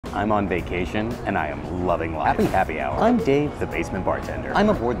I'm on vacation and I am loving life. Happy hour. I'm Dave, the basement bartender. I'm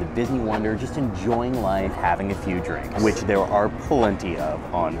aboard the Disney Wonder, just enjoying life, having a few drinks, which there are plenty of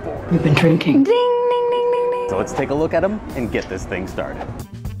on board. You've been drinking. Ding, ding, ding, ding, ding. So let's take a look at them and get this thing started.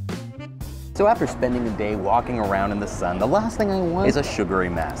 So after spending a day walking around in the sun, the last thing I want is a sugary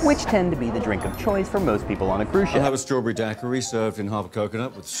mess, which tend to be the drink of choice for most people on a cruise ship. I'll have a strawberry daiquiri served in half a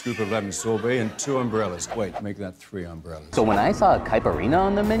coconut with a scoop of lemon sorbet and 2 umbrellas. Wait, make that 3 umbrellas. So when I saw a Caipirinha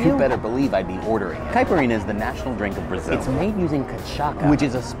on the menu, you better believe I'd be ordering it. Caipirinha is the national drink of Brazil. It's made using Cachaca, which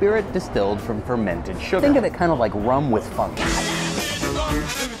is a spirit distilled from fermented sugar. Think of it kind of like rum with funk.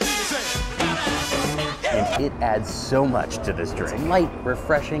 And it adds so much to this drink. It's light,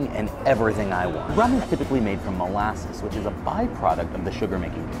 refreshing, and everything I want. Rum is typically made from molasses, which is a byproduct of the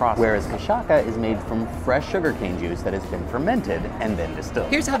sugar-making process, whereas Cachaca is made from fresh sugarcane juice that has been fermented and then distilled.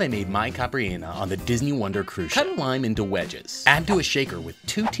 Here's how they made my Caipirinha on the Disney Wonder cruise ship. Cut a lime into wedges. Add to a shaker with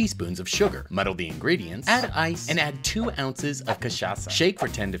 2 teaspoons of sugar. Muddle the ingredients, add ice, and add 2 ounces of cachaça. Shake for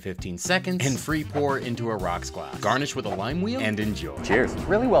 10 to 15 seconds, and free pour into a rocks glass. Garnish with a lime wheel, and enjoy. Cheers.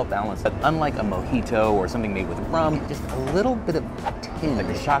 Really well balanced, but unlike a mojito or something made with rum, just a little bit of tinge that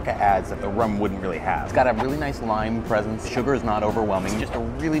Cachaca adds that the rum wouldn't really have. It's got a really nice lime presence. Sugar is not overwhelming. Just a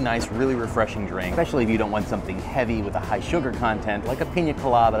really nice, really refreshing drink, especially if you don't want something heavy with a high sugar content like a Pina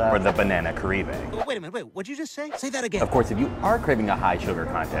Colada or the Banana Caribe. Wait a minute, what'd you just say? Say that again. Of course, if you are craving a high sugar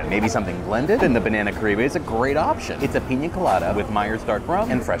content, maybe something blended, then the Banana Caribe is a great option. It's a Pina Colada with Myers dark rum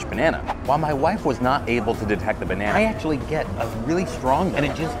and fresh banana. While my wife was not able to detect the banana, I actually get a really strong, and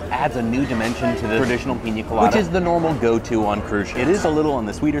it just adds a new dimension to the traditional Pina Colada, which is the normal go-to on cruise ships. It is a little on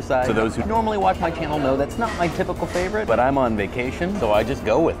the sweeter side, so those who normally watch my channel know that's not my typical favorite, but I'm on vacation, so I just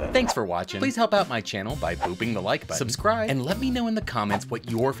go with it. Thanks for watching. Please help out my channel by booping the like button, subscribe, and let me know in the comments what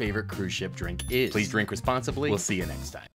your favorite cruise ship drink is. Please drink responsibly. We'll see you next time.